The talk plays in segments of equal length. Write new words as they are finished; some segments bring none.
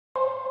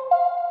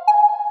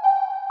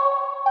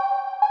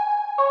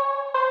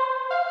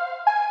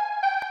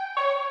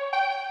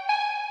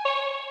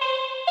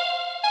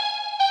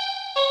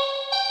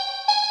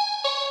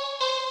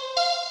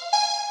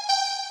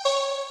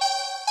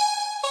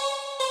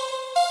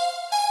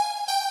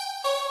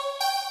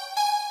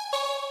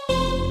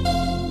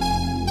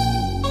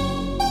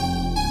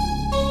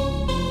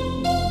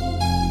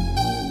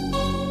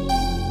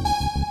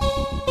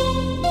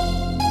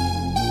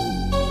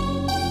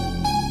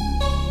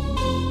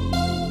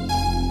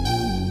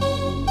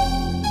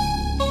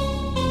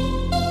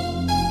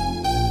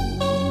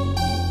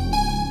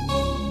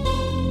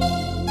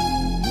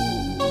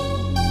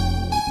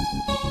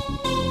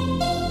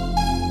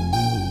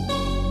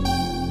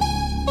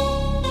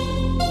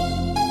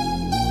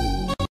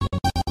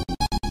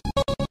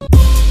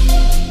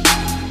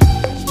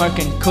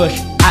smoking Kush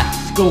at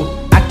school,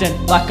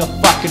 acting like a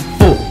fucking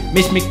fool.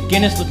 Miss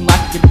McGinnis looking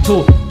like a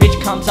tool.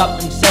 Bitch comes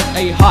up and says,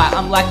 hey hi.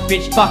 I'm like,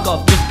 bitch fuck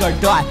off, just go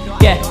die.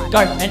 Yeah, go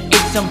and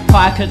eat some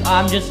pie, cause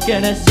I'm just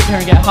gonna sit here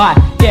and get high.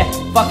 Yeah,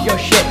 fuck your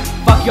shit,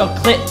 fuck your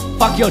clit,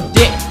 fuck your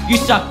dick. You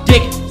suck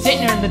dick, sitting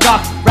here in the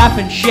dark,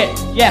 rapping shit.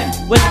 Yeah,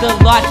 with the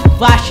lights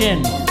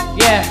flashing.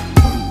 Yeah,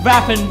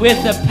 rapping with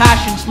a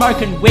passion,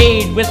 smoking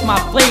weed with my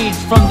fleas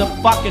from the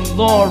fucking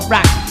law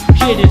rack.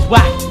 Shit is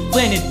whack,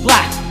 Flynn is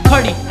black,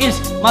 Cody is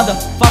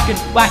motherfucking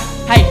whack.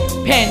 Hey,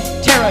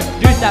 Pantera,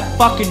 dude, that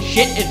fucking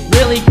shit is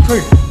really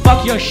crude.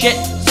 Fuck your shit,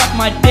 suck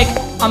my dick,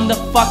 I'm the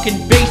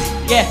fucking beast.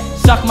 Yeah,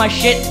 suck my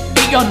shit,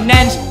 eat your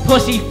nan's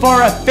pussy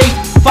for a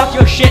feast. Fuck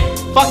your shit,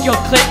 fuck your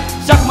clit,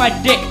 suck my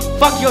dick,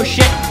 fuck your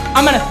shit.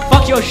 I'm gonna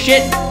fuck your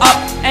shit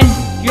up and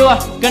you're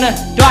gonna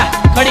die.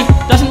 Cody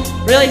doesn't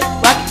really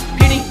like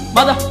beauty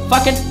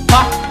motherfucking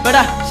pie, but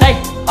I say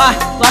I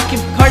like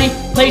him. Cody,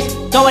 please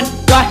go and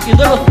die, you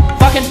little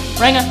fucking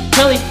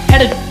ranger-tilly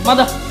headed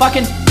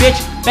motherfucking bitch.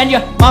 Bend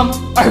your mum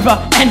over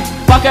and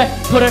fuck her,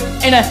 put her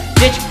in a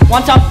ditch.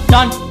 Once I'm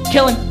done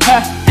killing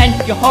her and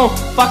your whole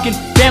fucking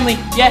family,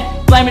 yeah,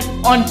 blame it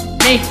on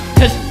me,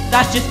 cause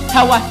that's just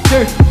how I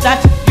do.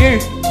 That's you,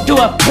 do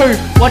a poo,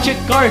 watch it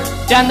go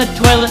down the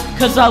toilet,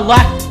 cause I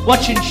like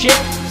watching shit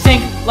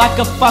sink like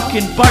a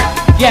fucking boat.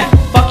 Yeah,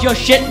 fuck your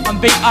shit, I'm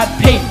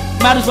VIP,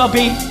 might as well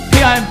be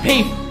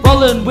PIMP,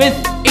 rolling with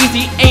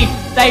Easy E.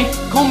 They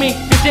call me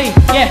 50,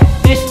 yeah,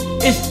 this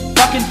is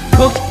fucking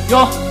cooked.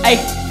 You're a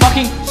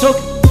fucking sook,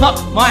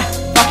 not my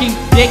fucking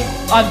dick.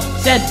 I've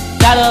said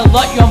that a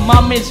lot, your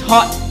mum is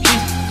hot.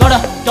 She's got a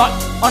dot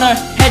on her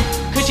head,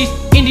 cause she's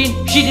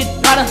Indian, she did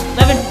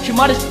 9/11, she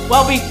might as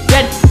well be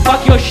dead.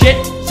 Fuck your shit,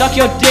 suck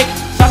your dick,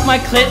 suck my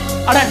clit.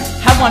 I don't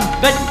have one,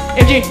 but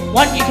if you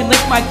want you can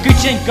lick my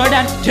Gucci and go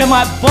down to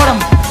my bottom.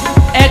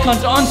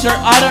 Aircon's on, so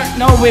I don't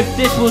know if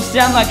this will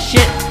sound like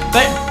shit,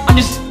 but I'm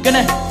just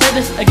gonna say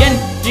this again,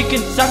 you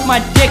can suck my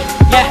dick,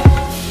 yeah.